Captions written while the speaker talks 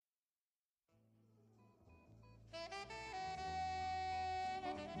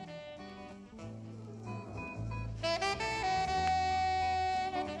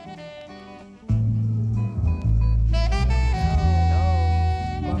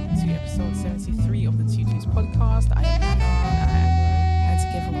episode 73 of the Two Twos podcast. I am Hannah, and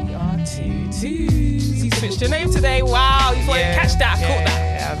together we are Two Twos. You switched your name today. Wow, you thought you'd catch that. I caught that.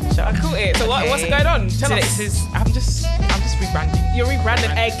 Yeah, I caught it. So what's going on? Tell us. I'm just rebranding. You're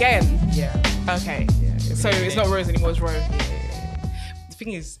rebranding again. Yeah. Okay. So it's not Rose anymore. It's Rose. The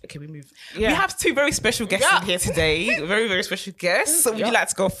thing is, okay, we move. Yeah. We have two very special guests in here today. Very, very special guests. So would you like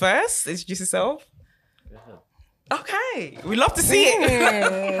to go first? Introduce yourself. Okay. We love to see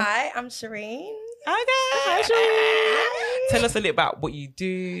it. Hi, I'm Shireen. Okay. Hi, Shireen. Tell us a little about what you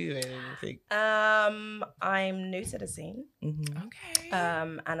do and everything. I'm new to the scene. Okay.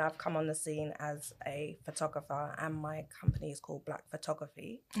 And I've come on the scene as a photographer, and my company is called Black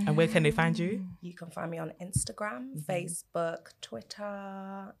Photography. And where can they find you? You can find me on Instagram, Facebook,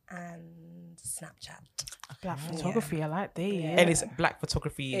 Twitter, and Snapchat. Black photography. I like that. Yeah. And it's Black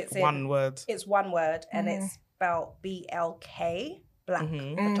Photography, It's one word. It's one word, and it's spelled BLK, Black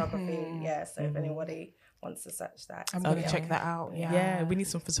Photography. Yeah, so if anybody wants to search that, I'm going to check that out. Yeah, we need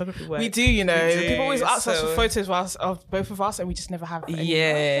some photography work. We do, you know. We do, People always ask us so- for photos of both of us, and we just never have any.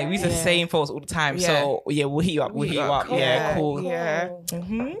 Yeah, we use the same photos all the time. Yeah. So yeah, we'll hit you up. Cool. Yeah, cool. Yeah.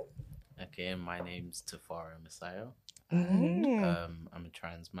 Okay, and my name's Tafara Messiah. Mm-hmm. I'm a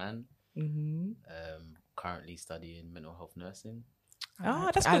trans man. Currently studying mental health nursing,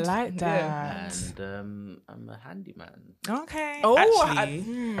 Oh, that's good. I like that. and I'm a handyman. Okay. Oh, actually,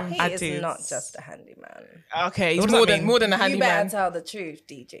 He I is do. not just a handyman. Okay, he's What does that more than a You better handyman. tell the truth,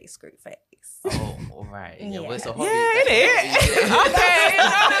 DJ Screwface. Oh, all right. Yeah, well, it's a hobby. yeah, it is. Okay.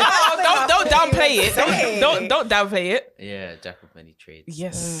 No, don't downplay it. Don't downplay it. Yeah, jack of many trades.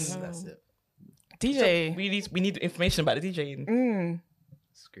 Yes. That's it. DJ. We need information about the DJing.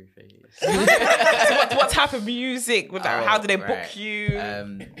 Screwface. So what type of music? How do they book right. you?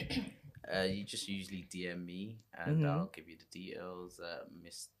 You just usually DM me, and I'll give you the details.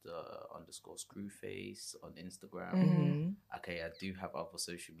 Mr_Screwface on Instagram. Okay, I do have other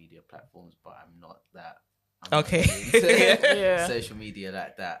social media platforms, but I'm not that. Okay. Yeah. Social media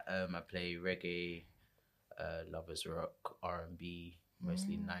like that. I play reggae, lovers rock, R&B,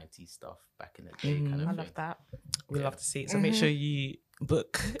 mostly 90s stuff back in the day. Kind of I thing. love that. We love to see it. So make sure you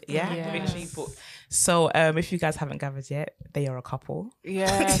book. Yeah. Yes. Make sure you book. So if you guys haven't gathered yet, they are a couple.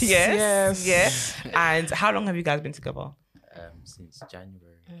 Yes. Yes. And how long have you guys been together? Since January.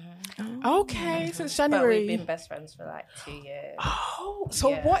 Okay, since But January. we've been best friends for like 2 years. Oh, so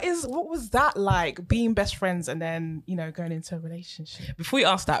Yeah. what was that like, being best friends and then, going into a relationship? Before you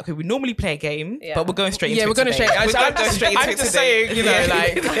ask that, okay, we normally play a game, Yeah. but we're going straight into Yeah, it we're going to today. straight. We're going to go straight into I'm it just today. saying,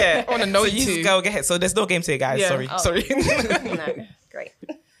 Yeah. I want to know So you you just go ahead. So there's no game today, guys. Yeah. Sorry. Oh. Sorry. No, great.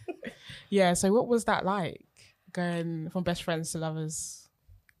 Yeah, so what was that like, going from best friends to lovers?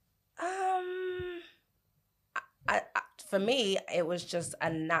 I for me, it was just a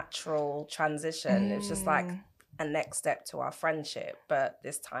natural transition. It was just like a next step to our friendship, but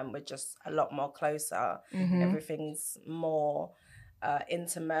this time we're just a lot more closer. Everything's more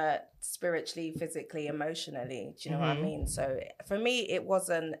intimate, spiritually, physically, emotionally. Do you know what I mean? So for me, it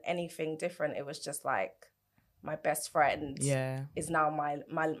wasn't anything different. It was just like my best friend Yeah. is now my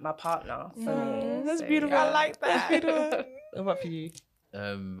partner for me. That's So, beautiful. yeah. I like that. What about for you?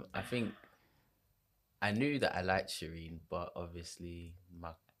 I think I knew that I liked Shireen, but obviously my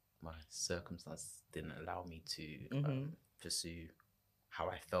circumstances didn't allow me to pursue how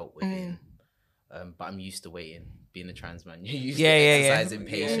I felt within. But I'm used to waiting. Being a trans man, you're used to exercising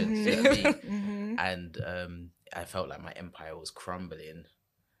patience. You know what I mean? And I felt like my empire was crumbling,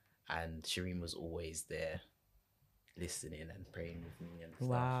 and Shireen was always there, listening and praying with me and stuff.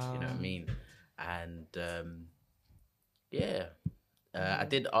 Wow. You know what I mean? And I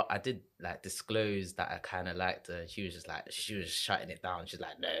did like disclose that I kind of liked her. She was just shutting it down. She's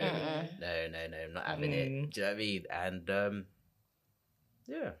like, no, I'm not having it. Do you know what I mean? And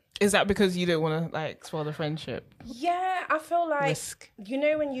yeah. Is that because you don't want to like spoil the friendship? Yeah, I feel like, Risk.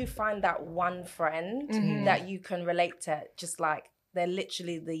 when you find that one friend that you can relate to, just like they're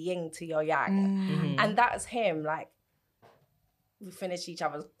literally the yin to your yang. And that's him. Like, we finish each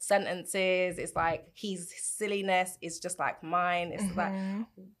other's sentences. It's like his silliness is just like mine. It's like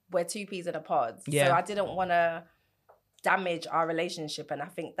we're two peas in a pod. Yeah. So I didn't want to damage our relationship. And I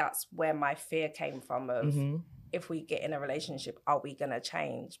think that's where my fear came from of, if we get in a relationship, are we going to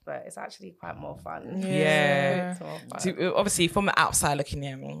change? But it's actually quite more fun. Yeah. It's more fun. So, obviously, from the outside looking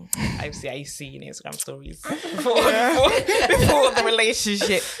in, I used to see Instagram stories before the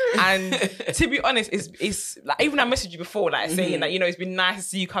relationship. And to be honest, it's like, even I messaged you before, like saying that, it's been nice to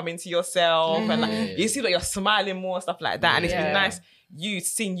see you come into yourself and like you see that you're smiling more, stuff like that. And it's been nice,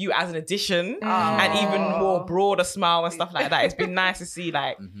 seeing you as an addition and even more broader smile and stuff like that. It's been nice to see,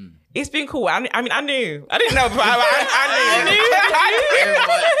 like, it's been cool. I mean, I knew. I didn't know, but I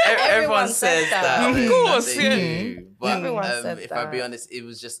knew. Everyone says that. Of course, yeah. Knew. But Everyone said if that. I be honest,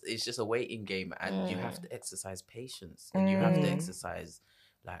 it's just a waiting game, and you have to exercise patience, and you have to exercise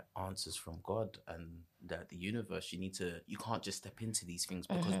like answers from God and the universe. You can't just step into these things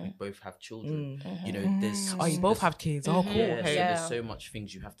because we both have children. You know, there's Oh, you both have kids. Oh, cool. yeah, so Hey. there's so much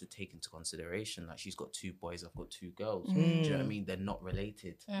things you have to take into consideration. Like she's got 2 boys, I've got 2 girls. Do you know what I mean? They're not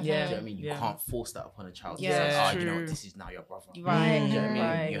related. Yeah. Do you know what I mean? You Yeah. can't force that upon a child. Yeah, Yeah, it's you know true. what, this is now your brother. Right, Do you know what I mean?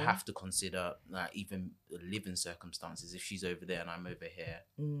 right. You have to consider like even living circumstances. If she's over there and I'm over here,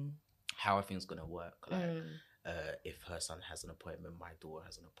 how are things gonna work? Like if her son has an appointment, my daughter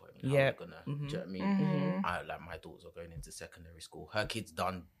has an appointment. How Yeah. are we gonna? Do you know what I mean? I like my daughters are going into secondary school. Her kids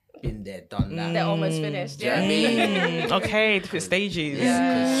been there, done that. They're almost finished. Do you know what I mean? Okay, different stages.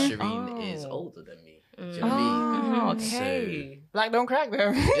 Because Shireen is older than me. Do you know what I mean? Oh, okay. Black don't crack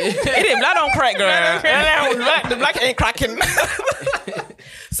them. It ain't black don't crack, girl. The black ain't cracking.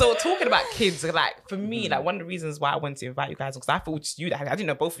 So talking about kids, like for me, like one of the reasons why I wanted to invite you guys, because I thought just you that I didn't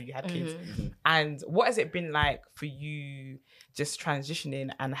know both of you had kids. And what has it been like for you just transitioning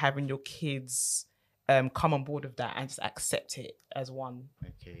and having your kids come on board with that and just accept it as one?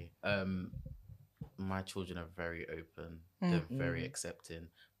 Okay. My children are very open. They're very accepting,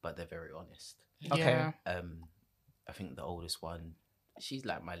 but they're very honest. Okay. I think the oldest one, she's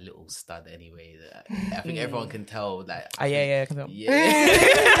like my little stud anyway. I think everyone can tell. Like, Yeah.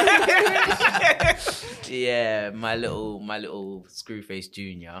 yeah, my little screwface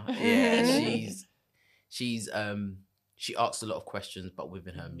junior. Yeah, she asks a lot of questions, but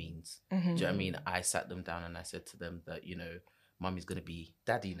within her means. Do you know what I mean? I sat them down and I said to them that, you know, Mummy's gonna be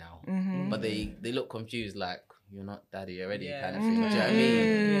daddy now, but they look confused, like you're not daddy already, kind of thing. Do you know what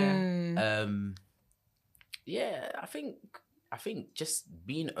I mean? Yeah, I think just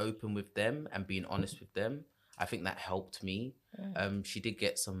being open with them and being honest with them, I think that helped me. She did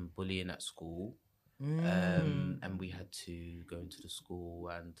get some bullying at school, and we had to go into the school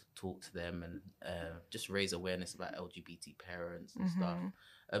and talk to them and just raise awareness about LGBT parents and stuff.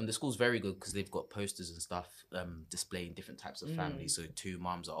 The school's very good because they've got posters and stuff displaying different types of families. So 2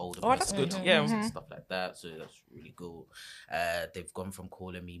 mums are older. Oh, that's good. Yeah. And stuff like that. So that's really cool. They've gone from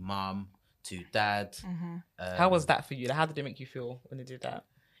calling me mum to dad. How was that for you? Like, how did it make you feel when they did that?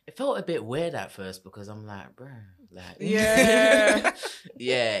 It felt a bit weird at first because I'm like, bro, like, Yeah.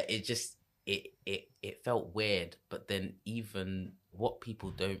 yeah. It just it felt weird. But then even what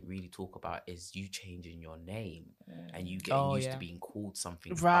people don't really talk about is you changing your name and you getting used to being called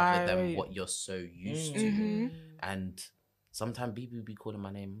something other than Right. what you're so used to. And sometimes people be calling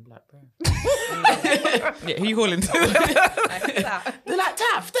my name. I'm like, bro. Yeah, who you calling? They're like,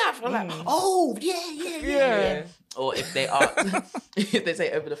 Taff. I'm like, oh, yeah. Or if they are, if they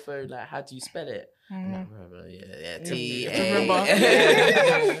say over the phone, like, how do you spell it? I'm like, bro, yeah, T-A.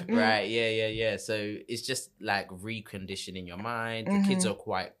 Right, yeah. So it's just like reconditioning your mind. The kids are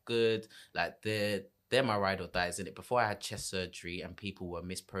quite good. Like they're my ride or dies, isn't it? Before I had chest surgery and people were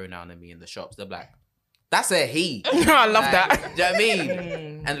mispronouncing me in the shops, they're like, that's a he. I love Like, that. do you know what I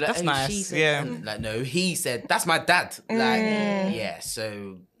mean? And like, That's "Oh, nice, she said-" yeah. and like, no, he said, that's my dad. Like, yeah.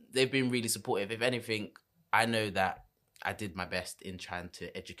 So they've been really supportive. If anything, I know that I did my best in trying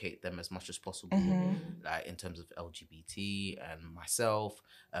to educate them as much as possible, like in terms of LGBT and myself.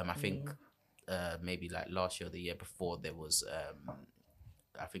 I think maybe like last year or the year before, there was,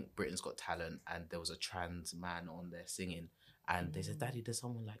 I think Britain's Got Talent, and there was a trans man on there singing. And they said, Daddy, there's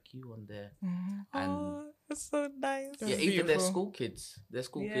someone like you on there. And That's so nice. yeah, even their school kids. Their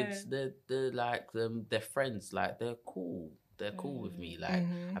school kids, they're like their friends, like they're cool. They're cool with me. Like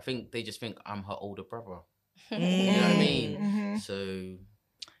I think they just think I'm her older brother. You know what I mean? So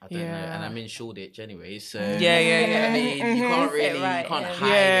I don't know. And I'm in Shoreditch anyway. So Yeah. You know what I mean? You can't really right you can't in. hide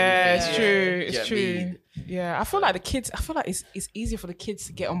Yeah, anything. it's true. Do you It's know what I true. mean? Yeah, I feel like it's easier for the kids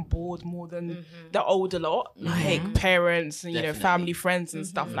to get on board more than the older lot, like parents and Definitely. family, friends and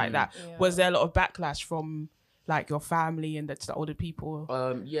stuff like that. Was there a lot of backlash from like your family and the older people?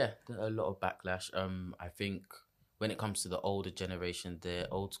 Yeah, a lot of backlash. I think when it comes to the older generation, their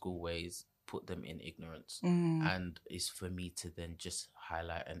old school ways put them in ignorance, and it's for me to then just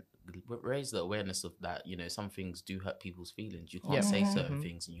highlight and raise the awareness of that. You know, some things do hurt people's feelings. You can't say certain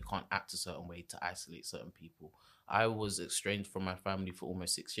things, and you can't act a certain way to isolate certain people. I was estranged from my family for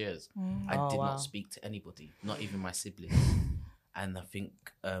almost 6 years. I did not speak to anybody, not even my siblings. And I think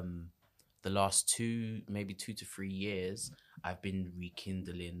the last maybe 2 to 3 years, I've been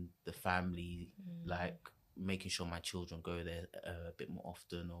rekindling the family like making sure my children go there a bit more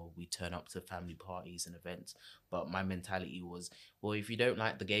often, or we turn up to family parties and events. But my mentality was, well, if you don't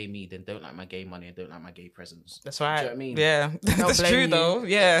like the gay me, then don't like my gay money and don't like my gay presents. That's right. Do you know what I mean? Yeah, that's blame true you. though.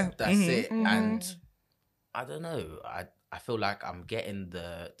 Yeah, That's it. And I don't know. I feel like I'm getting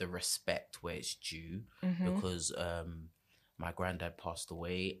the respect where it's due, because my granddad passed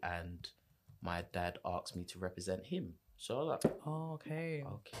away and my dad asked me to represent him. So I was like, Oh, okay.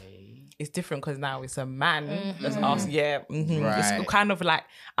 okay. It's different because now it's a man that's asked. Yeah, Right. It's kind of like,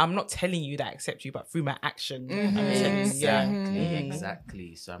 I'm not telling you that I accept you, but through my action, I'm telling you, Exactly,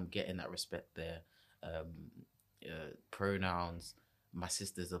 exactly. So I'm getting that respect there. Pronouns. My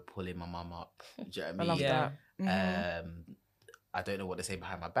sisters are pulling my mum up. Do you know what I mean? love that. I don't know what they say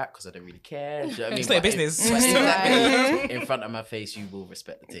behind my back because I don't really care. Do you know what I mean? It's not your But business. but exactly. In front of my face, you will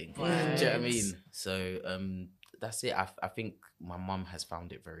respect the thing. Do you know what I mean? So that's it. I think my mum has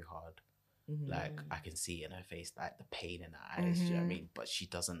found it very hard. Like, I can see in her face, like, the pain in her eyes. Do you know what I mean? But she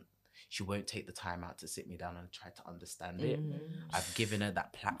won't take the time out to sit me down and try to understand it. I've given her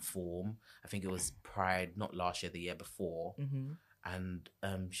that platform. I think it was Pride, not last year, the year before. And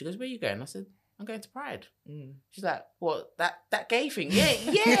she goes, "Where are you going?" I said, "I'm going to Pride." She's like, "What, that gay thing?"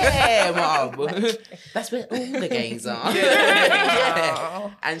 Yeah, mum. That's where all the gays are.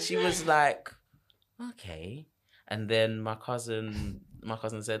 Yeah. And she was like, "Okay." And then my cousin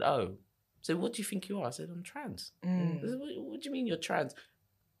said, "Oh, so what do you think you are?" I said, "I'm trans." I said, what do you mean you're trans?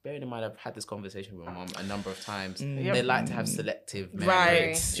 Bearing in mind, I've had this conversation with my mum a number of times. They like to have selective memory.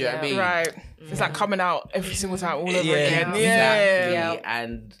 Right. Do you know what I mean? Right. It's like coming out every single time all over Yeah. again. Exactly. Yeah.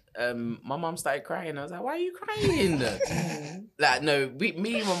 And my mum started crying. I was like, "Why are you crying?" Like, no,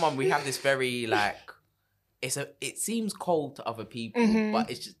 me and my mum, we have this very, like, it seems cold to other people, but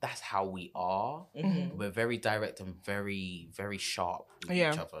it's just, that's how we are. We're very direct and very, very sharp with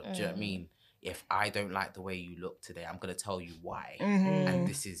each other. Do you know what I mean? If I don't like the way you look today, I'm gonna tell you why. And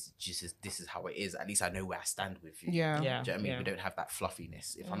this is how it is. At least I know where I stand with you. Yeah. Yeah. Do you know what I mean? Yeah. We don't have that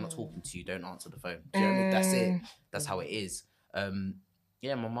fluffiness. If I'm not talking to you, don't answer the phone. Do you know what I mean? That's it. That's how it is.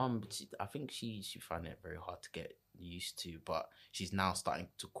 Yeah, my mum, I think she found it very hard to get used to, but she's now starting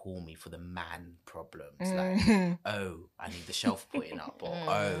to call me for the man problems. Like, "Oh, I need the shelf putting up," or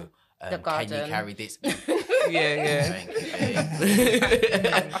 "Oh, The can you garden. carry this?" Yeah. Thank you,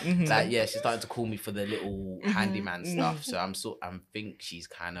 babe. Like, yeah, she's starting to call me for the little handyman stuff. So I think she's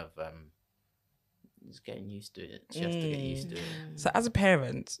kind of just getting used to it. She has to get used to it. So as a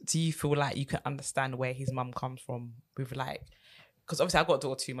parent, do you feel like you can understand where his mum comes from with, like, because obviously I've got a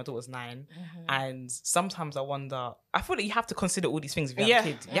daughter too, my daughter's 9, and sometimes I wonder, I feel like you have to consider all these things if you have a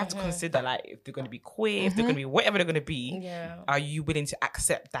kid. You have to consider, like, if they're going to be queer, if they're going to be whatever they're going to be, are you willing to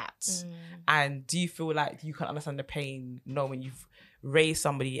accept that? And do you feel like you can understand the pain knowing you've raised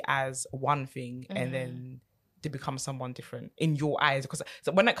somebody as one thing and then they become someone different in your eyes? Because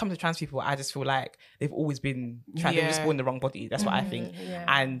so when it comes to trans people, I just feel like they've always been trans. They were just born in the wrong body. That's what I think.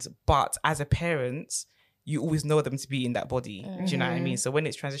 But as a parent, you always know them to be in that body. Do you know what I mean? So when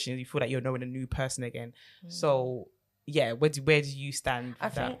it's transitioning, you feel like you're knowing a new person again. So yeah, where do you stand? I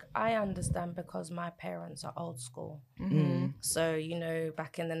think I understand because my parents are old school. So, you know,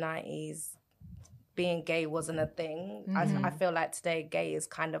 back in the 90s, being gay wasn't a thing. I feel like today gay is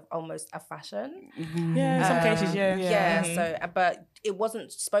kind of almost a fashion. Yeah, in some cases, yeah. So, but it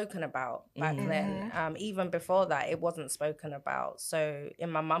wasn't spoken about back then. Even before that, it wasn't spoken about. So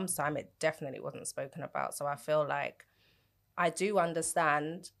in my mum's time, it definitely wasn't spoken about. So I feel like I do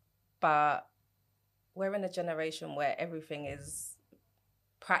understand, but we're in a generation where everything is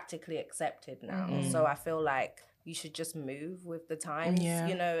practically accepted now. So I feel like you should just move with the times. Yeah.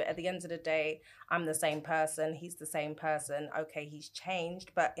 You know, at the end of the day, I'm the same person. He's the same person. Okay, he's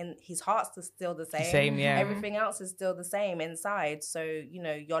changed, but in his heart's still the same. Everything else is still the same inside. So, you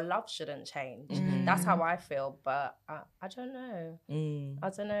know, your love shouldn't change. That's how I feel. But I don't know. I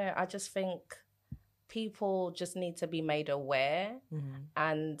don't know. I just think people just need to be made aware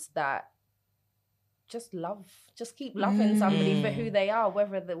and that just keep loving somebody for who they are,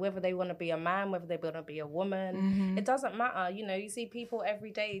 whether they want to be a man, whether they want to be a woman. It doesn't matter. You know, you see people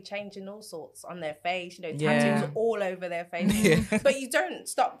every day changing all sorts on their face, you know, tattoos all over their face. But you don't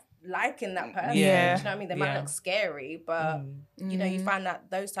stop liking that person. Do you know what I mean? They might look scary, but you know, you find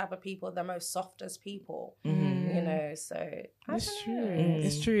that those type of people are the most softest people. You know, so It's true.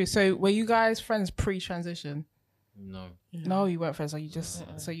 It's true. So were you guys friends pre-transition? No, you weren't friends. So you just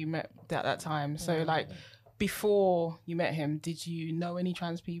so you met at that time. So like before you met him, did you know any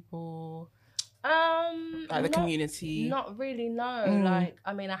trans people? Like the community? Not really. No. Like,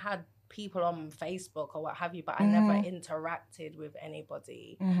 I mean, I had people on Facebook or what have you, but I never interacted with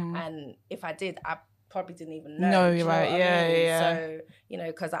anybody. And if I did, I probably didn't even know. No, Do you you're know right. what I Yeah, mean? yeah. So, you know,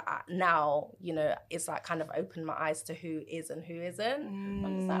 because now, you know, it's like kind of opened my eyes to who is and who isn't.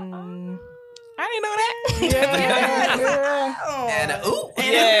 I'm just like, oh. I didn't know that.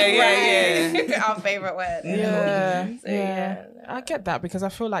 Yeah. Our favorite word. Yeah. I get that because I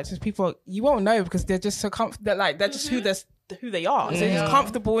feel like just people you won't know because they're just so comfortable. Like they're just who they are. So they're just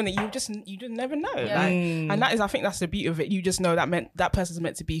comfortable in it. You just never know. Like, and that is, I think that's the beauty of it. You just know that person's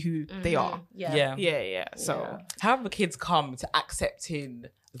meant to be who they are. Yeah. So how have the kids come to accepting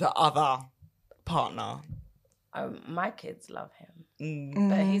the other partner? My kids love him.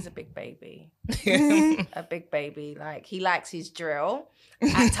 But he's a big baby. A big baby. Like, he likes his drill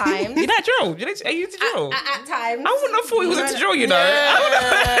at times. You're not drill. Are you into drill? At times. I wouldn't have thought he was into drill, you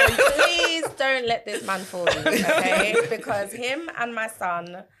know. Please don't let this man fool you, okay? Because him and my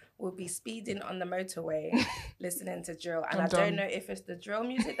son will be speeding on the motorway listening to drill. And I don't know if it's the drill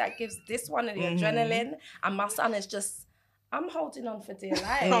music that gives this one the adrenaline. And my son is just... I'm holding on for dear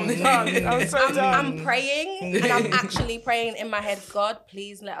life. I'm praying, and I'm actually praying in my head, God,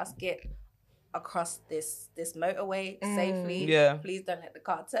 please let us get across this motorway safely. Yeah. Please don't let the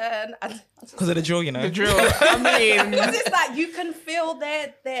car turn. Because of the drill, you know. the drill. I mean, Because it's like you can feel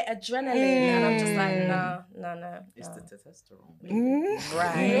their adrenaline, and I'm just like, no. It's the testosterone.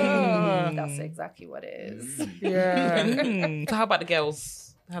 Right. That's exactly what it is. yeah. So how about the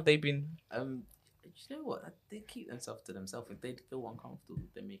girls? How have they been? You know what? They keep themselves to themselves. If they feel uncomfortable,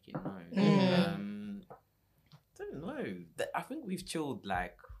 they make it known. Don't know. I think we've chilled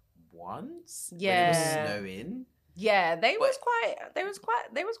like once. Yeah. When it was snowing. Yeah, they was quite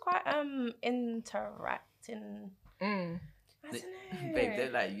interacting. I don't know. Babe, they're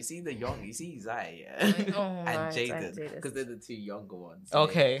like, you see Zai, and Jaden, because they're the two younger ones.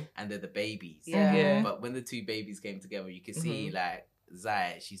 Okay. And they're the babies. Yeah. But when the two babies came together, you could see like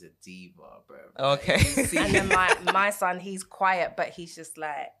Zai, she's a diva, bro. Okay. And then my son, he's quiet, but he's just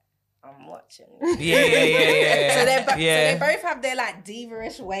like, I'm watching. Yeah. So they both have their like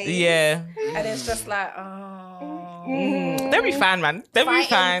diva-ish ways. Yeah. And it's just like, They'll be fine, man. They'll be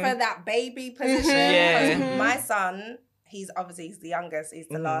fine. for that baby position. Yeah. Because my son, he's the youngest, he's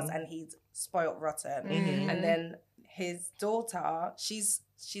the last, and he's spoiled rotten. And then his daughter, she's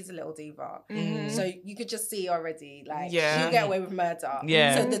a little diva. So you could just see already, like, she'll get away with murder.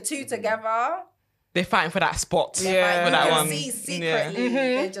 Yeah. So the two together, They're fighting for that spot. Yeah. For that you one. can see secretly,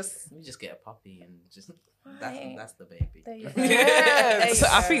 they're just... We just get a puppy and just that's the baby. There you go. Yeah. There So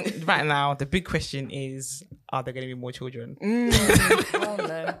you I go. think right now the big question is: are there going to be more children? Oh,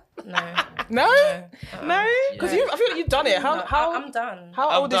 no. No, No. because I feel like you've done it. I'm done. How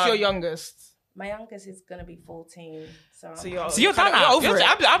I'm old is done. your youngest? My youngest is going to be 14. So you're done now. over it.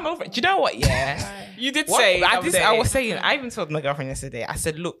 I'm over it. Do you know what? Yeah. You did What? say I was saying. I even told my girlfriend yesterday. I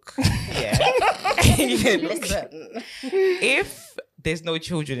said, "Look, Listen. if there's no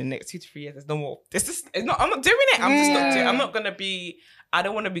children in the next 2 to 3 years, there's no more. It's not. I'm not doing it. I'm just not doing. I'm not gonna be. I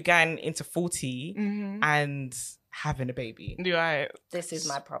don't want to be going into 40 and having a baby. Right. This is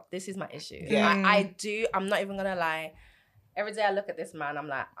my This is my issue. Yeah. I'm not even going to lie. Every day I look at this man, I'm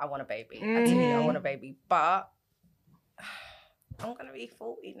like, I want a baby. I tell you, I want a baby. But I'm going to be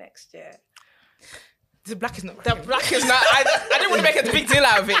 40 next year. The black is not. I didn't want to make a big deal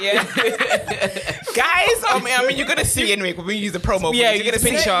out of it, yeah. Guys, I mean, you're gonna see anyway when we use the promo. Yeah, you're gonna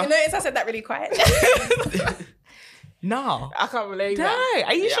you picture. You notice I said that really quiet? No. I can't believe No. that.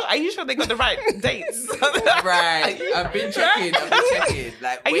 Are you sure they got the right dates? Right. I've been checking.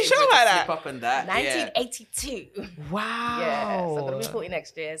 Like, Are you waiting sure for it to about that? slip up and that? 1982. Wow. Yeah. So I'm going to be 40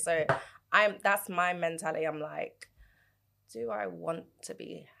 next year. So that's my mentality. I'm like, do I want to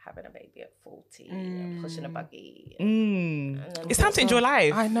be having a baby at 40, pushing a buggy? It's time to enjoy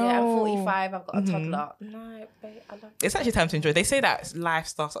life. I know. Yeah, I'm 45. I've got a toddler. No, babe, I love It's actually time to enjoy. They say that life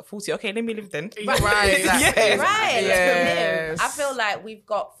starts at 40. Okay, let me live then. Right. Exactly. Yes. Right. Yes. I feel like we've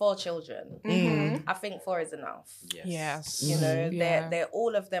got 4 children. I think 4 is enough. Yes. You know, Yeah. they're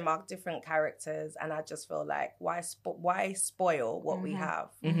all of them are different characters, and I just feel like why spoil what we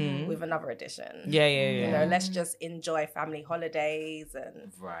have with another addition? Yeah. You know, let's just enjoy family holidays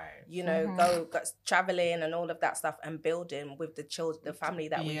and you know go traveling and all of that stuff and building with the children, the family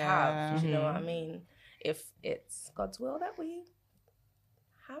that we have. Do you know what I mean? If it's God's will that we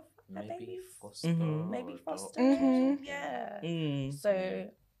have a baby, maybe foster, yeah.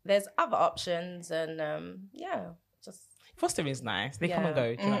 So there's other options, and just Fostering is nice. They come and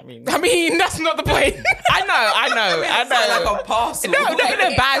go. Do you know what I mean? I mean, that's not the point. I know. Like a parcel. No, not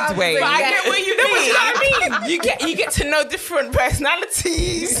in a bad way. But I get what you mean. You know what I mean? You get to know different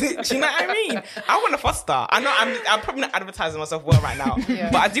personalities. Do you know what I mean? I want to foster. I know I'm probably not advertising myself well right now,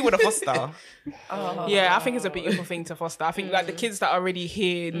 but I do want to foster. Yeah, I think it's a beautiful thing to foster. I think like the kids that are already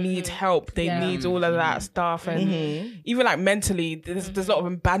here need help. They need all of that stuff, and even like mentally, there's a lot of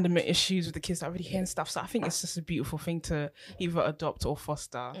abandonment issues with the kids that are already here and stuff. So I think it's just a beautiful thing to either adopt or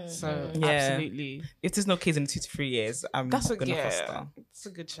foster. So absolutely, If there's no kids in 2 to 3 years, I'm gonna foster. It's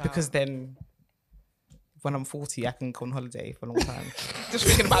a good shout. Because then when I'm 40, I can go on holiday for a long time. Just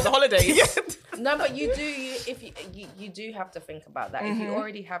thinking about the holidays. No, but you do have to think about that. If you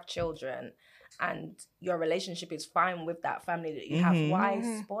already have children and your relationship is fine with that family that you have, why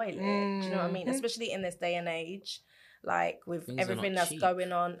spoil it? Do you know what I mean? Especially in this day and age, like with everything that's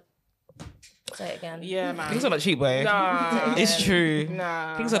going on. Say it again. Yeah, man. Things are not cheap, boy. Nah, It's true.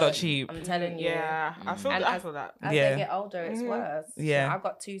 nah. Things are not cheap. I'm telling you. Yeah, I feel that. As they get older, it's worse. Yeah. I've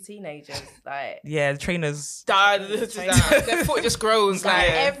got 2 teenagers. Like, Yeah, the trainers. Their foot just grows. like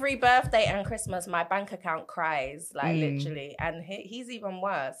Like, every birthday and Christmas, my bank account cries, like literally. And he's even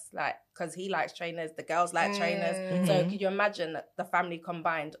worse, like, because he likes trainers, the girls like trainers. So could you imagine the family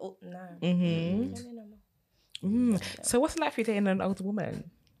combined? Oh, no. No. So what's it like for you dating an older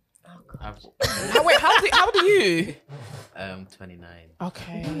woman? wait, how old are you? 29.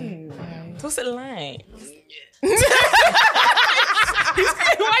 Okay. What's it like?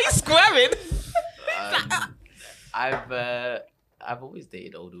 Why are you squirming? I've always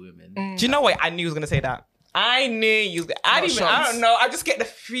dated older women. Do you know what? I knew he was going to say that. I knew you. I don't know. I just get the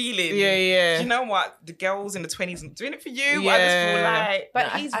feeling. Yeah. Do you know what? The girls in the 20s are doing it for you. Yeah. I just feel like. But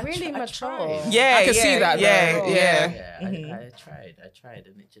No, he's I really mature. tried. Yeah, I can see that, Yeah, though. yeah. I tried,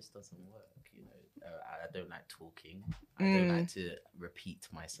 and it just doesn't work. You know, I don't like talking. I don't like to repeat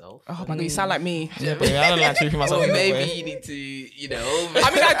myself. Oh my god, you sound like me. Yeah, but I don't like to repeat myself. Well, maybe you need to, you know. I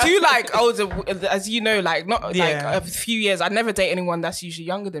mean, I do like older, as you know, like not Yeah. like a few years. I never date anyone that's usually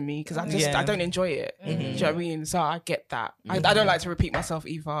younger than me because Yeah. I don't enjoy it. Do you know what I mean? So I get that. I don't like to repeat myself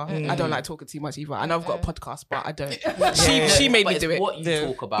either. I don't like talking too much either. I know I've got a podcast, but I don't. She made But me it's do it. what you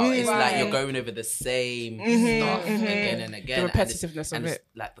talk about. It's like you're going over the same stuff again and again. The repetitiveness and of it's it.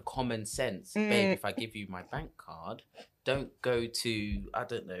 like the common sense. Babe, if I give you my bank card, don't go to, I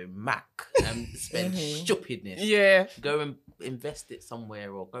don't know, Mac and spend stupidness. Yeah. Go and invest it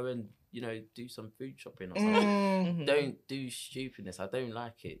somewhere, or go and, you know, do some food shopping or something. Don't do stupidness. I don't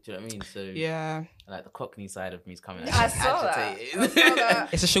like it. Do you know what I mean? So Yeah. like the Cockney side of me is coming out. I saw that. Agitated.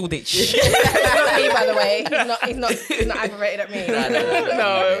 It's a Shoreditch. It's not me, by the way. He's not aggravated at me.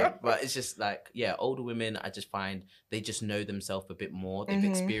 No. But it's just like, yeah, older women, I just find they just know themselves a bit more. They've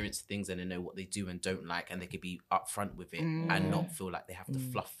experienced things and they know what they do and don't like, and they could be upfront with it and not feel like they have to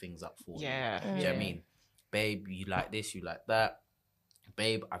fluff things up for you. Do you know what I mean? Babe, you like this, you like that.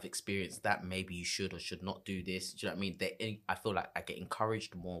 Babe, I've experienced that. Maybe you should or should not do this. Do you know what I mean? I feel like I get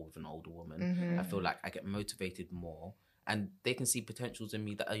encouraged more with an older woman. I feel like I get motivated more. And they can see potentials in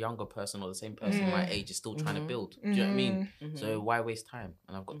me that a younger person or the same person my age is still trying to build. Do you know what I mean? So why waste time?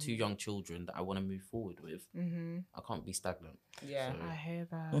 And I've got 2 young children that I want to move forward with. I can't be stagnant. Yeah. I hear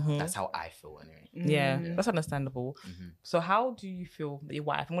that. That's how I feel anyway. Yeah, that's understandable. So how do you feel that your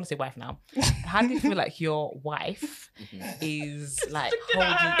wife, I'm going to say wife now, how do you feel like your wife is like holding...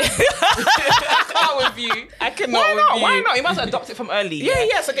 I can't with you. I cannot Why with not? you. Why not? You must adopt it from early.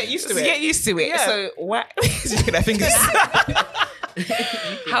 Yeah, so get used to it. Get used to it. Yeah. So why... Just get that fingers.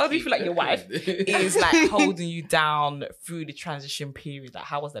 How do you feel like your wife is like holding you down through the transition period? Like,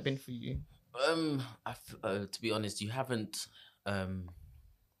 how has that been for you? To be honest, you haven't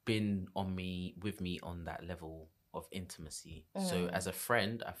been with me on that level of intimacy. So as a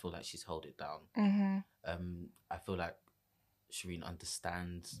friend, I feel like she's held it down. I feel like Shireen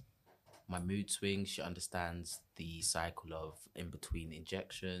understands my mood swings. She understands the cycle of in between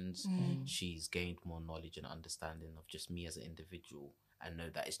injections. She's gained more knowledge and understanding of just me as an individual, and know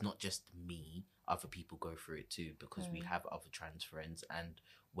that it's not just me, other people go through it too, because we have other trans friends, and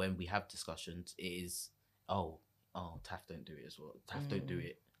when we have discussions, it is Taff don't do it as well. Taff don't do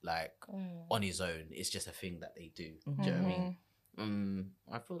it like on his own. It's just a thing that they do. Do you know what I mean?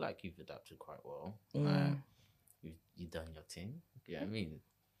 I feel like you've adapted quite well. You've done your thing. You know what I mean?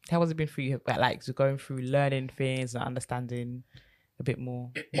 How has it been for you? Like, so going through learning things and understanding a bit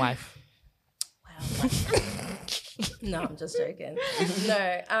more wife? No, I'm just joking.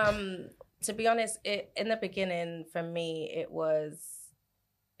 No, to be honest, in the beginning for me, it was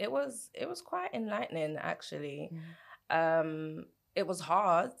quite enlightening actually. it was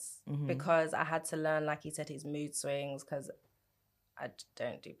hard because I had to learn, like he said, his mood swings, because I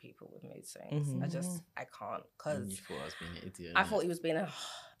don't do people with mood swings. I can't, because You thought I was being an idiot. I thought he was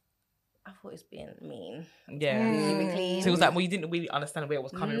being mean. Yeah. So it was like, well, you didn't really understand where it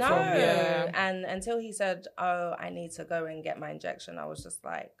was coming from. Yeah. And until he said, oh, I need to go and get my injection, I was just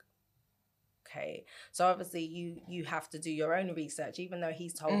like, okay. So obviously you have to do your own research, even though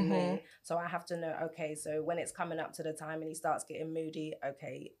he's told me. So I have to know, okay, so when it's coming up to the time and he starts getting moody,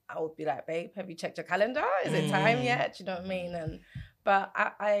 okay, I would be like, babe, have you checked your calendar? Is it time yet? Do you know what I mean? But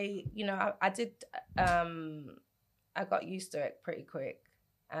I got used to it pretty quick.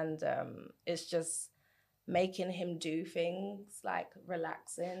 And it's just making him do things like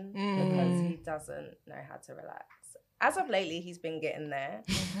relaxing, because he doesn't know how to relax. As of lately, he's been getting there,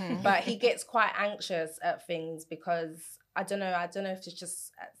 but he gets quite anxious at things because I don't know if it's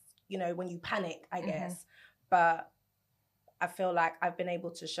just, when you panic, I guess. But I feel like I've been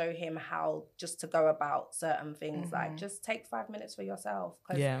able to show him how just to go about certain things, like just take 5 minutes for yourself.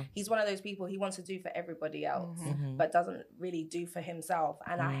 Because he's one of those people, he wants to do for everybody else, but doesn't really do for himself.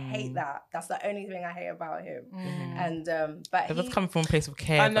 And I hate that. That's the only thing I hate about him. And but that's coming from a place of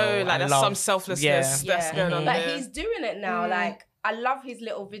care. I know, like there's some selflessness that's going on. But he's doing it now. Like, I love his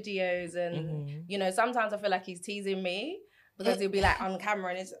little videos, and sometimes I feel like he's teasing me because he'll be like on camera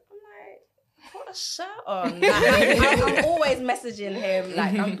and it's, put a shirt on. Like, I'm always messaging him,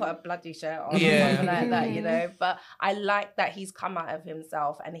 like, don't put a bloody shirt on or something like that, But I like that he's come out of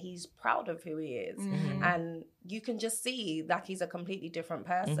himself and he's proud of who he is. And you can just see like he's a completely different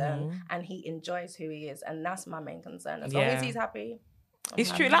person and he enjoys who he is. And that's my main concern. As long as he's happy.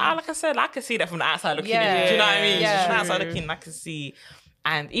 It's true. Like I said, I can see that from the outside looking in. Do you know what I mean? From the outside looking, I can see.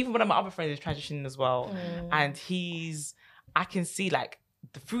 And even one of my other friends is transitioning as well. And I can see like,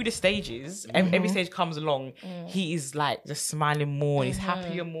 through the stages, every stage comes along, he is like just smiling more, he's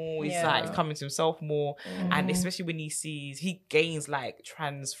happier more, he's like coming to himself more, and especially when he gains like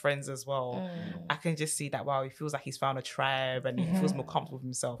trans friends as well, I can just see that, wow, he feels like he's found a tribe and he feels more comfortable with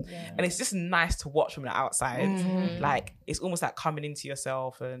himself, and it's just nice to watch from the outside. Like, it's almost like coming into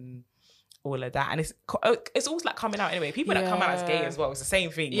yourself and all of that, and it's almost like coming out anyway. People that come out as gay as well, it's the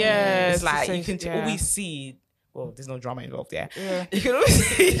same thing. It's like you can always see. Well, there's no drama involved there. You can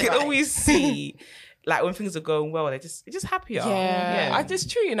always see, like, when things are going well, they're just happier. It's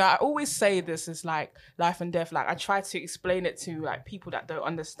true. I always say this is like life and death. Like, I try to explain it to like people that don't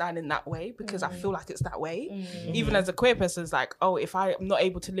understand in that way, because I feel like it's that way. Even as a queer person, it's like, oh, if I'm not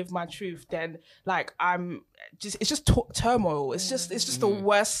able to live my truth, then like it's just turmoil. It's just the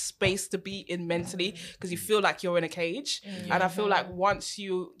worst space to be in mentally, because you feel like you're in a cage. And I feel like once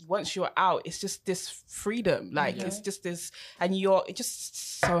you're out, it's just this freedom. Like it's just this, and you're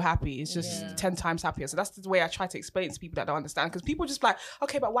just so happy. It's just 10 times happier. So that's the way I try to explain it to people that don't understand, because people just like,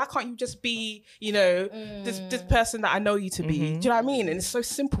 okay, but why can't you just be, this person that I know you to be? Do you know what I mean? And it's so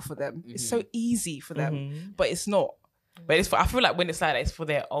simple for them. It's so easy for them, but it's not. But I feel like when it's like that, it's for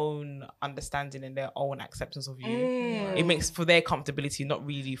their own understanding and their own acceptance of you. It makes for their comfortability, not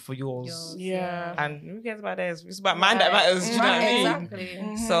really for yours. And who cares about theirs? It's about mine that matters. Do you know what I mean?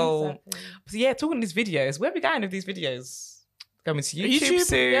 Exactly. So yeah, talking these videos, where are we going with these videos? Coming to YouTube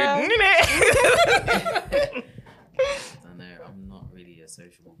soon. I don't know. I'm not really a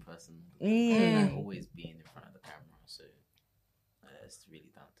sociable person. I always being in front of the camera, so it's really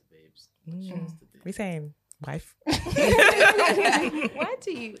down to babes. What she wants to do. We saying wife. Why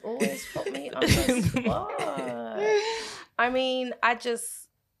do you always put me on the spot? I mean,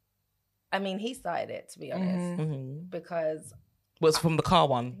 he started it, to be honest, because was from the car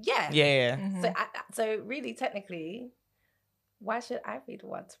one. Yeah. So really, technically, why should I be the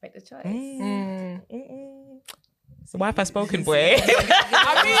one to make the choice? So why have I spoken, boy?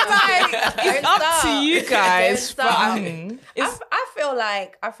 I mean, like, it's up to you guys. But I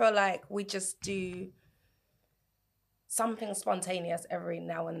feel like we just do something spontaneous every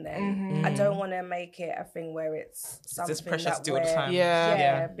now and then. I don't want to make it a thing where it's something just pressure that to do all the time.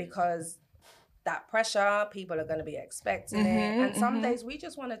 Yeah, because that pressure, people are going to be expecting it. And some days we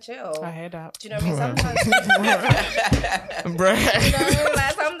just want to chill. I hear that. Do you know what I mean? Sometimes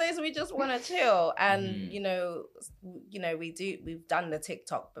like some days we just want to chill. And, we've done the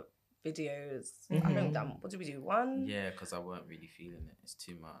TikTok videos. I think we've done, what did we do? One? Yeah, because I weren't really feeling it. It's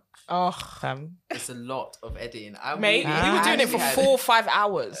too much. Oh, it's a lot of editing. Mate, we were doing it for 4 or 5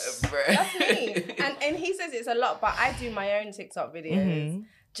 hours. That's me. And he says it's a lot, but I do my own TikTok videos.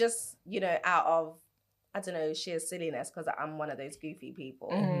 Just, out of, I don't know, sheer silliness, because I'm one of those goofy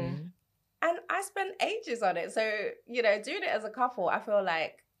people. And I spent ages on it. So, doing it as a couple, I feel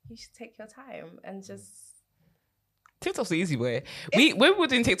like you should take your time and just TikTok's the easy way. When we were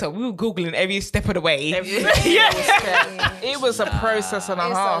doing TikTok, we were Googling every step of the way. It was a process and a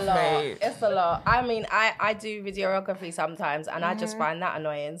half, mate. It's a lot. I mean, I do videography sometimes, and I just find that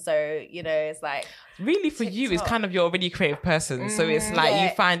annoying. So, you know, it's like... Really, for you, it's kind of you're already a creative person. So it's like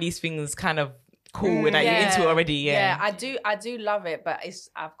you find these things kind of cool and that you're into already. Yeah, I do love it, but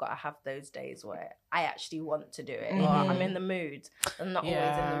I've got to have those days where I actually want to do it. Or I'm in the mood. I'm not always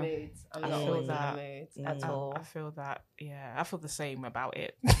in the mood. I'm not always in the mood at all. I feel that. Yeah, I feel the same about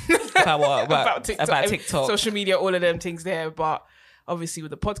it. About what? About TikTok. About TikTok. Social media, all of them things there. But obviously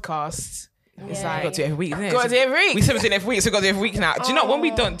with the podcast, it's like... We've got to do it every week, isn't it? Got to do it every week. We said we're doing it every week, so we've got to do it every week now. Do you know, when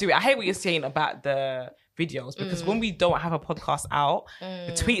we don't do it, I hate what you're saying about the videos, because when we don't have a podcast out,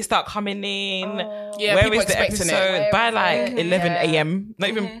 the tweets start coming in. Yeah, where people is the expecting episode? it. By like 11 a.m. Not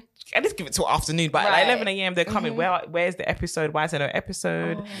even... I just give it till afternoon, but like 11 a.m. they're coming. Where's the episode? Why is there no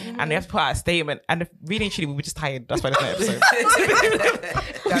episode? And they have to put out a statement. And really and truly, we were just tired. That's why there's no episode.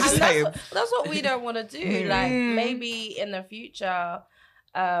 We're just tired. That's what we don't want to do. Like, maybe in the future,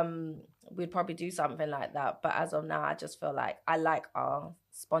 we'd probably do something like that. But as of now, I just feel like I like our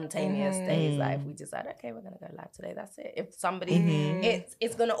spontaneous days. Like, if we decide, okay, we're gonna go live today, that's it. If somebody,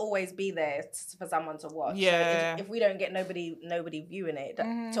 it's gonna always be there for someone to watch. Yeah. So if we don't get nobody viewing it,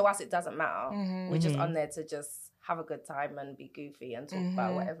 to us it doesn't matter. We're just on there to just have a good time and be goofy and talk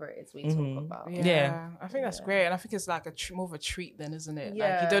about whatever it is we talk about. Yeah. I think that's great, and I think it's like more of a treat then, isn't it? Yeah.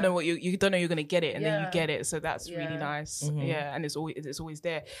 Like, you don't know what you don't know you're gonna get it, and then you get it, so that's really nice. Yeah, and it's always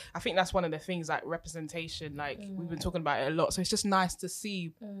there. I think that's one of the things, like representation. Like we've been talking about it a lot, so it's just nice to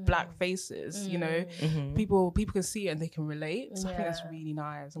see black faces. You know, people can see it and they can relate. So I think that's really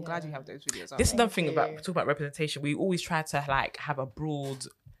nice. I'm glad you have those videos. This is another thing about talk about representation. We always try to like have a broad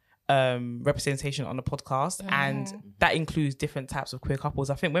representation on the podcast, and that includes different types of queer couples.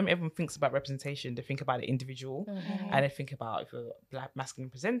 I think when everyone thinks about representation, they think about the individual, and they think about if you're black masculine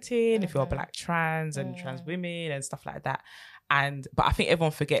presenting, if you're black trans and trans women and stuff like that. But I think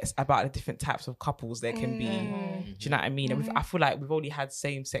everyone forgets about the different types of couples there can be. Do you know what I mean? And I feel like we've already had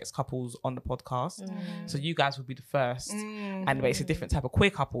same-sex couples on the podcast, so you guys will be the first, and it's a different type of queer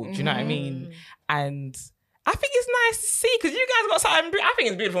couple. Do you know what I mean? And I think it's nice to see, because you guys got something. I think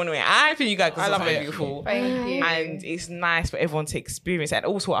it's beautiful anyway. I think you guys got something beautiful. Thank you. And it's nice for everyone to experience, and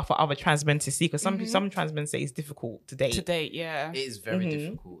also for other trans men to see, because some trans men say it's difficult to date. Yeah. It is very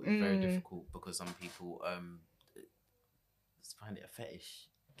difficult. It's very difficult because some people find it a fetish.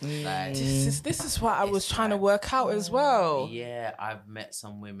 Like, this is what I was trying to work out as well. Yeah, I've met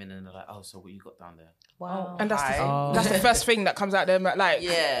some women and they're like, "Oh, so what you got down there?" Wow. And that's the first thing that comes out there. Like,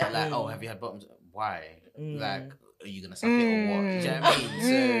 "Oh, have you had bottoms? Why? Like, are you gonna suck it or what?" Do you know what I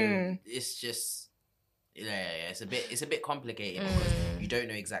mean? So it's just, it's a bit complicated because you don't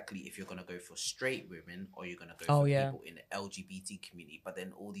know exactly if you're gonna go for straight women or you're gonna go for people in the LGBT community. But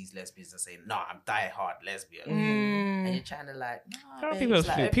then all these lesbians are saying, "No, I'm die-hard lesbian," and you're trying to like, "No, People are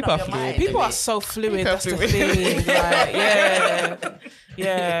fluid. People are fluid. People are so fluid. That's the thing. Like,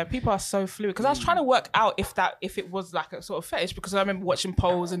 yeah, people are so fluid. Because I was trying to work out if it was like a sort of fetish, because I remember watching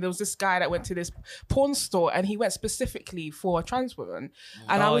Pose, and there was this guy that went to this porn store and he went specifically for a trans woman,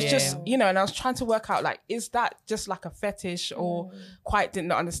 and I was just, and I was trying to work out, like, is that just like a fetish, or quite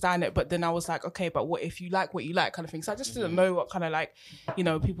didn't understand it. But then I was like, okay, but what if you like what you like, kind of thing. So I just didn't know what kind of like,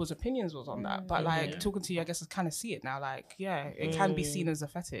 people's opinions was on that. But like talking to you, I guess I kind of see it now. Like, it can be seen as a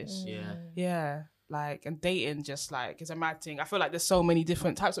fetish. Yeah. Like, and dating just like is a mad thing. I feel like there's so many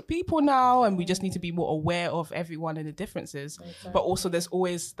different types of people now, and we just need to be more aware of everyone and the differences. But also there's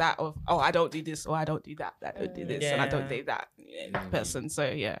always that of, oh, I don't do this, or I don't do that. I don't do this, and I don't date that person. So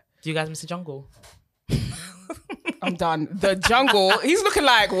yeah. Do you guys miss the jungle? I'm done. The jungle. He's looking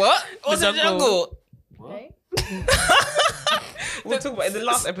like, what? What's the jungle? What? We'll talk about in the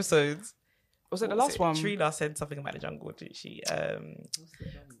last episode. Was it the last one? Trila said something about the jungle, didn't she?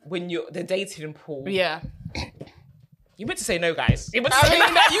 When the dating pool. Yeah. You meant to say no, guys. You meant to I say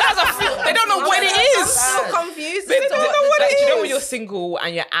mean, you guys are. They don't know what it is. I'm so confused. They don't know what it is. You know when you're single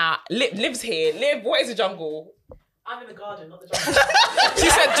and you're out. Lives here. Liv, what is the jungle? I'm in the garden, not the jungle. She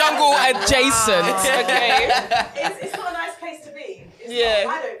said jungle adjacent. Okay. It's not a nice place to be.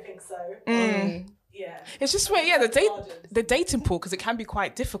 I don't think so. Yeah. It's just where, the dating pool, because it can be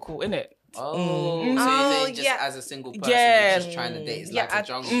quite difficult, isn't it? So you're saying just as a single person, you're just trying to date, it's like a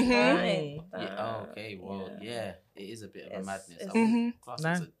jungle. Okay, well, it is a bit of a madness. It's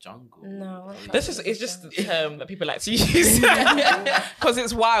a jungle. No. It's just the term that people like to use. Because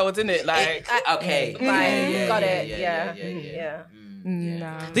it's wild, isn't it? Like, okay. Right. Got it. Yeah. Do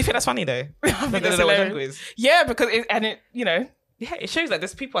you think that's funny though? I think that's what jungle is. Yeah, because Yeah, it shows that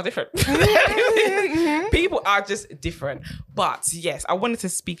there's people are different. People are just different. But yes, I wanted to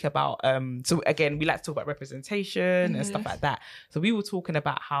speak about so again, we like to talk about representation and stuff like that. So we were talking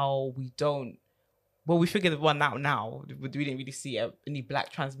about how we don't, well, we figured one out now. We didn't really see any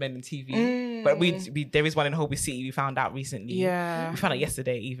black trans men in TV, but we there is one in Holby City. We found out recently. Yeah, we found out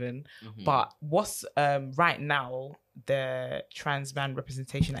yesterday even. But what's right now the trans man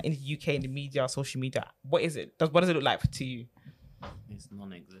representation in the UK in the media, social media? What is it? What does it look like to you? It's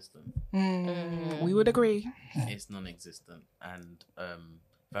non-existent. We would agree. It's non-existent, and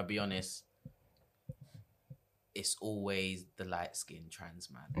if I be honest, it's always the light-skinned trans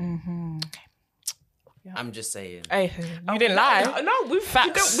man. Yeah. I'm just saying. Hey, you didn't lie. No, we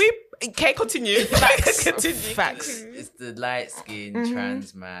facts. Can't continue. Facts. Continue. Facts. It's the light-skinned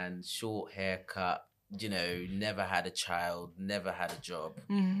trans man, short haircut. You know, never had a child, never had a job.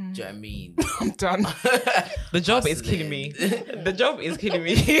 Do you know what I mean? I'm done. The job is killing me. The job is killing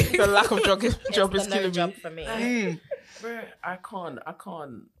me. The lack of job is killing job me. for me. Bro, I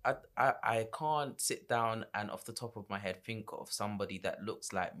can't sit down and off the top of my head think of somebody that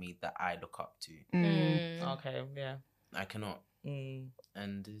looks like me that I look up to. Okay, yeah. I cannot. And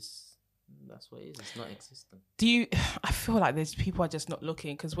that's what it is. It's not existent. I feel like there's people are just not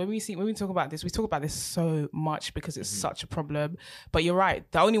looking, because when we talk about this, we talk about this so much because it's such a problem. But you're right.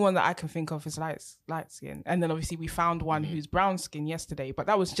 The only one that I can think of is light skin. And then obviously we found one who's brown skin yesterday, but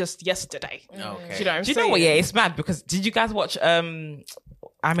that was just yesterday. Okay. Do you know what I'm Do you know what? Yeah, it's mad because did you guys watch I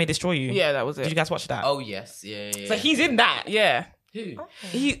May Destroy You? Yeah, that was it. Did you guys watch that? Oh yes, yeah. So he's in that. Yeah. Who?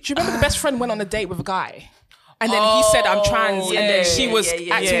 Do you remember the best friend went on a date with a guy? And then he said, I'm trans. And then she was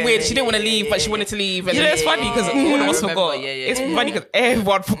acting weird. She didn't want to leave, but she wanted to leave. And You know, it's funny because all of us forgot. It's funny because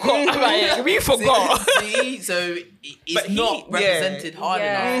everyone forgot. Like, we forgot. See, so it's But not represented hard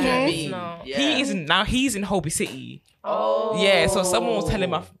enough. Do you know what I mean? No. He isn't now. He's in Holby City. Oh. Yeah. So someone was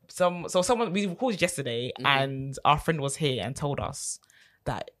telling someone we recorded yesterday, and our friend was here and told us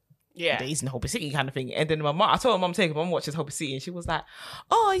that. Yeah. He's in Holby City kind of thing. And then I told my mum, my mum watches Holby City, and she was like,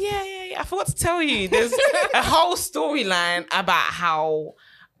 oh, yeah. I forgot to tell you. There's a whole storyline about how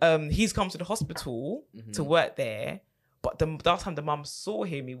he's come to the hospital to work there. But the last time the mum saw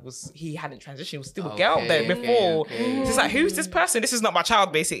him, he hadn't transitioned. He was still a girl there before. So it's like, who's this person? This is not my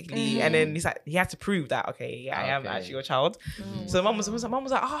child, basically. And then he's like, he had to prove that, I am actually your child. So mum was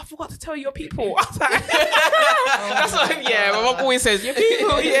like, oh, I forgot to tell you your people. I was like, that's what, my mum always says, your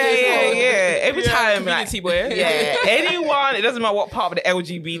people. Yeah. Every time, community like, boy. yeah, anyone, it doesn't matter what part of the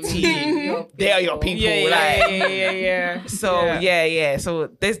LGBT, they are your people. Yeah. So, yeah. So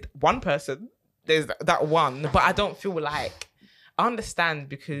there's one person. There's that one, but I don't feel like I understand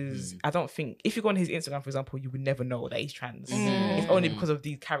because I don't think if you go on his Instagram, for example, you would never know that he's trans. It's only because of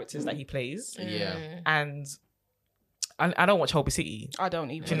these characters that he plays. Yeah. And I don't watch Holby City. I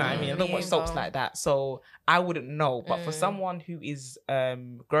don't even. Do you know what I mean? I don't watch soaps like that, so I wouldn't know. But for someone who is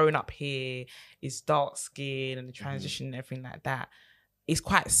growing up here, is dark skin and the transition and everything like that, it's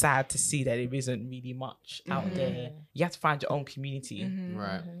quite sad to see that there isn't really much out there. You have to find your own community.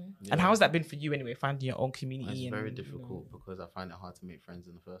 Right. And how has that been for you anyway, finding your own community? It's very difficult because I find it hard to make friends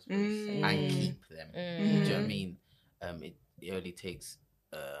in the first place and keep them. Do you know what I mean? It only takes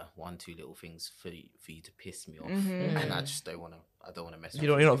 1-2 little things for you to piss me off, and I just don't want to mess with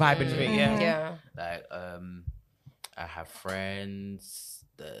you. You're not vibing with it, Yeah. Like I have friends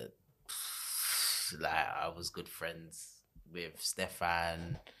that like I was good friends with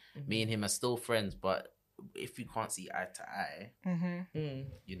Stefan. Me and him are still friends, but if you can't see eye to eye,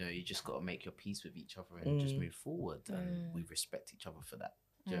 you know, you just got to make your peace with each other and just move forward, and we respect each other for that.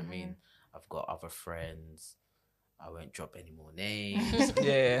 Do you know what I mean? I've got other friends. I won't drop any more names.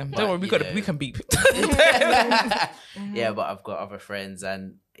 Yeah, But, don't worry, you we know. can beep. Yeah, but I've got other friends,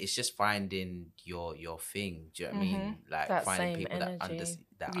 and it's just finding your thing. Do you know what I mean? Like That finding same people energy.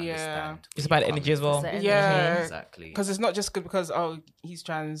 that Yeah. understand. It's where about you're energy as coming well. It's the Yeah. energy. Exactly. Because it's not just good because he's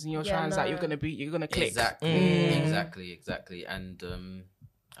trans and you're Yeah, trans that no. you're gonna click. Exactly. And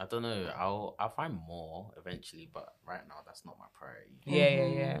I don't know. I'll find more eventually, but right now that's not my priority.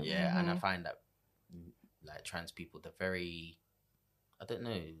 Yeah. Yeah, and I find that like trans people, they're very, I don't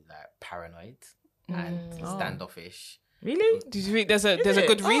know, like paranoid and standoffish. Really? Do you think there's a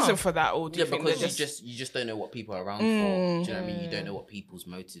good reason for that, or do you Yeah, think because they're you just don't know what people are around for. Do you know what I mean? You don't know what people's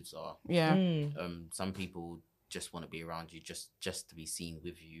motives are. yeah. Some people just want to be around you just to be seen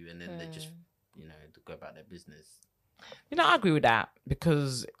with you, and then they just to go about their business. You know, I agree with that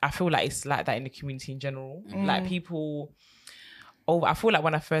because I feel like it's like that in the community in general. Like people. Oh, I feel like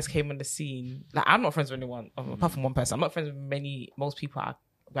when I first came on the scene, like I'm not friends with anyone apart from one person. I'm not friends with most people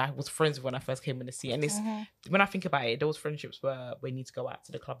I was friends with when I first came in the scene. And it's when I think about it, those friendships were we need to go out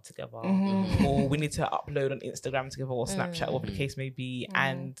to the club together, or we need to upload on Instagram together or Snapchat, whatever the case may be.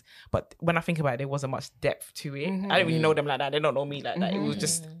 But when I think about it, there wasn't much depth to it. I don't really know them like that. They don't know me like that. It was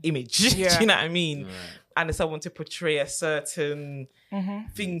just image. Do you know what I mean? Right. And it's someone to portray a certain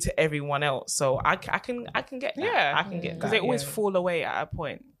thing to everyone else. So I can get that. Yeah, I can get that. Because they always fall away at a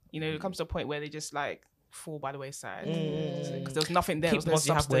point. You know, it comes to a point where they just like fall by the wayside because there's nothing there. Keep the ones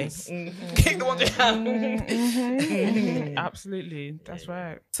you have, Keep the ones you have. Absolutely, that's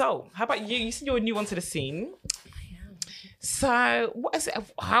right. So, how about you? You said you're a new one to the scene. So, what is it?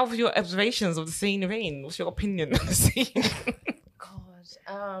 How have your observations of the scene been? What's your opinion of the scene? God,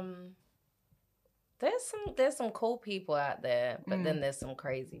 there's some cool people out there, but then there's some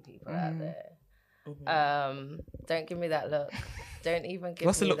crazy people out there. Don't give me that look. Don't even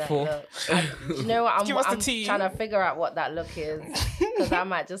give me that look. You know what? I'm trying to figure out what that look is because I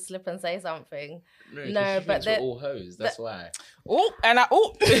might just slip and say something. No, but they're all hoes. That's why. Well, I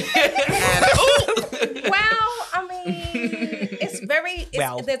mean,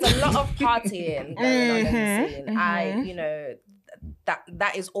 there's a lot of partying going on in the scene.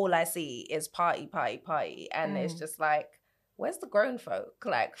 That is all I see is party, and it's just like, where's the grown folk?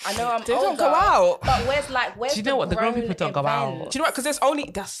 Like, I know I'm they older, don't go out. but where's do you know what? The grown people don't go out. Do you know what? Because there's only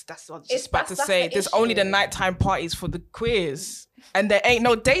that's what I was just about to say. There's only the nighttime parties for the queers, and there ain't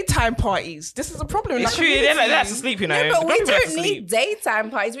no daytime parties. This is a problem. It's true. They have to sleep, you know. Yeah, but we don't need daytime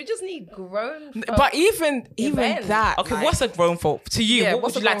parties. We just need grown folk. But even that. Okay, like, what's a grown folk to you? What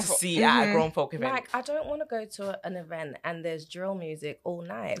would you like to see at a grown folk event? Like, I don't want to go to an event and there's drill music all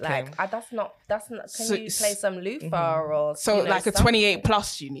night. Like, that's not. Can you play some loofah or so like a 28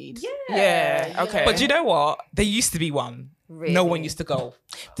 plus you need? Yeah. Okay. But you know what? There used to be one. Really? No one used to go.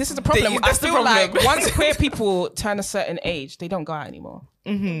 This is the problem. I feel like once queer people turn a certain age, they don't go out anymore.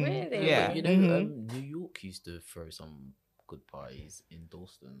 Really? Yeah. You know, New York used to throw some good parties in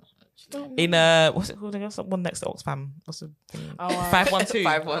Dalston. Actually. In what's it called? There's one next to Oxfam. What's the 512?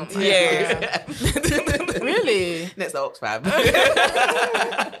 512. Yeah. Really? Next to Oxfam.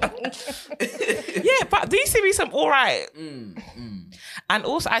 Yeah, but there used to be some all right. And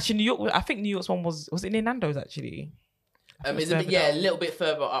also, actually, New York. I think New York's one was it near Nando's actually. It's a little bit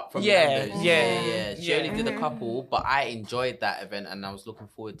further up from Nando's. Yeah. She only did a couple, but I enjoyed that event and I was looking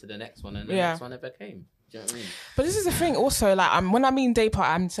forward to the next one, and the next one never came. Do you know what I mean? But this is the thing also, like, when I mean day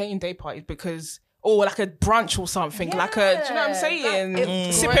party, I'm saying day parties because, or like a brunch or something, like do you know what I'm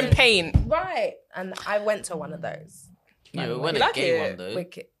saying? Sipping paint. Right. And I went to one of those. Yeah, we went a gay one though.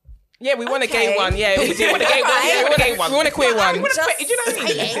 Wicked. Yeah, we want a gay one. Yeah, we do want a gay one. Yeah, we want a gay one. We want a queer one. Do you know what I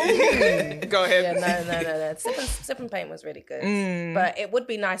mean? Go ahead. Yeah, no. Sipping paint was really good. But it would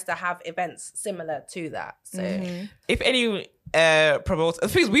be nice to have events similar to that. So if any promotes, the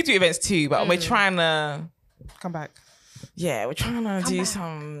thing is, we do events too, but we're trying to come back. Yeah, we're trying to do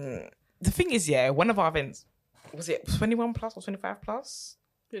some. The thing is, one of our events was it 21 plus or 25 plus?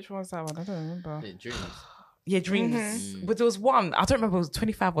 Which one was that one? I don't remember. Dreams. Yeah, Dreams. But there was one, I don't remember if it was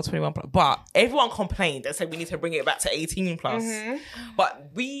 25 or 21 plus, but everyone complained and said we need to bring it back to 18 plus.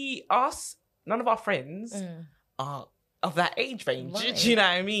 But none of our friends are of that age range. Right. Do you know what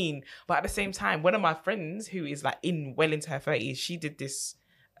I mean? But at the same time, one of my friends who is like well into her 30s, she did this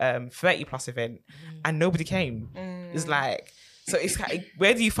 30 plus event and nobody came. It's like, so it's like,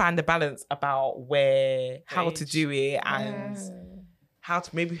 where do you find the balance about how to do it and how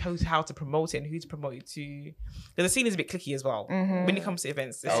to promote it and who to promote it to? Because the scene is a bit cliquey as well when it comes to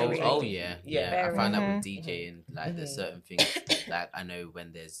events. Yeah. I find that with DJing, like there's certain things, like I know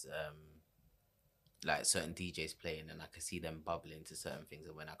when there's like certain DJs playing and I can see them bubbling to certain things,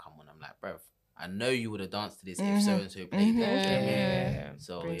 and when I come on, I'm like, bruv, I know you would have danced to this if so and so played that.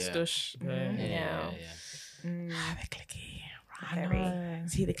 So The clicky.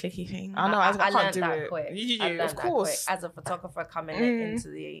 See the clicky thing. I know. I can't learned do that it. quick. You of course. As a photographer coming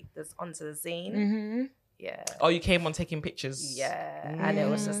onto the scene. Yeah. Oh, you came on taking pictures. Yeah, and it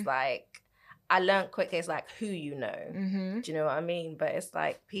was just like I learned quickly. It's like who you know. Do you know what I mean? But it's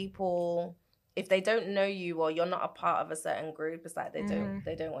like people, if they don't know you or you're not a part of a certain group, it's like they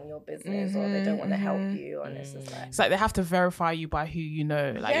don't want your business or they don't want to help you. And it's just like, it's like they have to verify you by who you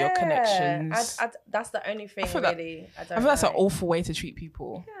know, like your connections. That's the only thing I feel really. I feel that's an awful way to treat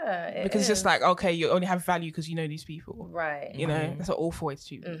people. Yeah, because it's just like, okay, you only have value because you know these people, right? You know, that's an awful way to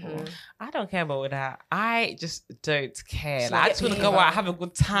treat people. I don't care about that. I just don't care. Like, I just want to go out, have a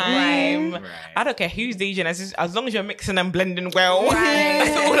good time. Right. I don't care who's DJing, as long as you're mixing and blending well. Right.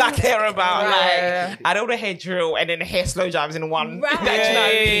 That's all I care about. Right. Like, I don't want to hear drill and then hear slow jams in one. Right.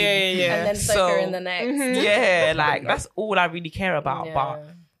 Yeah. And then soca in the next. Yeah, like that's all I really care about. Yeah. But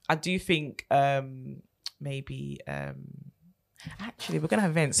I do think maybe actually we're gonna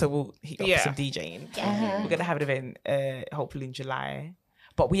have events, so we'll hit up for some DJing. We're gonna have an event hopefully in July.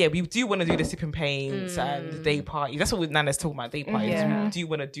 But we do want to do the sipping paints and the day parties. That's what Nana's talking about, day parties. We do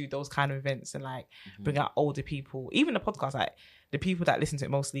want to do those kind of events and like bring out older people. Even the podcast, like the people that listen to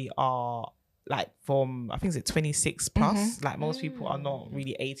it mostly are like from, I think it's 26 plus. Like most people are not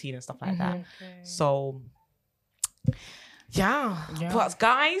really 18 and stuff like that. So yeah. But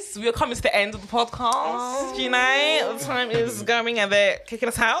guys, we are coming to the end of the podcast. You know, the time is going and they're kicking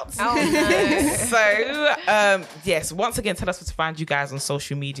us out. So yes, once again, tell us where to find you guys on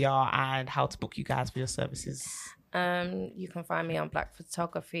social media and how to book you guys for your services. You can find me on Black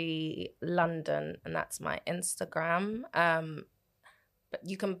Photography London, and that's my Instagram. But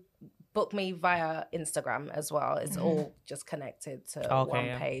you can book me via Instagram as well. It's all just connected to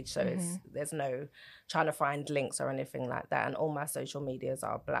one page, so there's no trying to find links or anything like that. And all my social medias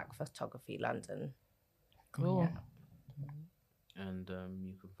are Black Photography London. Cool. And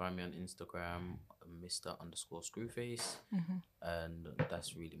you can find me on Instagram, Mr_Screwface, and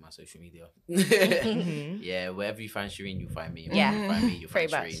that's really my social media. Yeah, wherever you find Shireen, you find me. Yeah, you find me, you find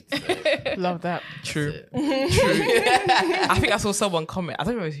Shireen. So. Love that. True. I think I saw someone comment. I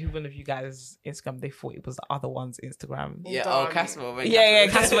don't know who one of you guys' Instagram. They thought it was the other one's Instagram. Yeah. Casper. Yeah,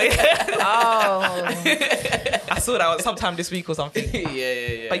 Casper. Oh, I saw that sometime this week or something.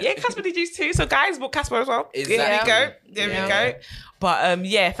 Yeah. But yeah, Casper DJs too. So guys, book Casper as well. Exactly. There we go. But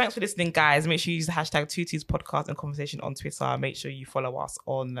thanks for listening, guys. Make sure you use the hashtag Tutu's Podcast and Conversation on Twitter. Make sure you follow us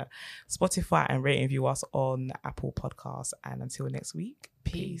on Spotify and rate and review us on Apple Podcasts. And until next week,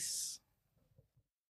 peace.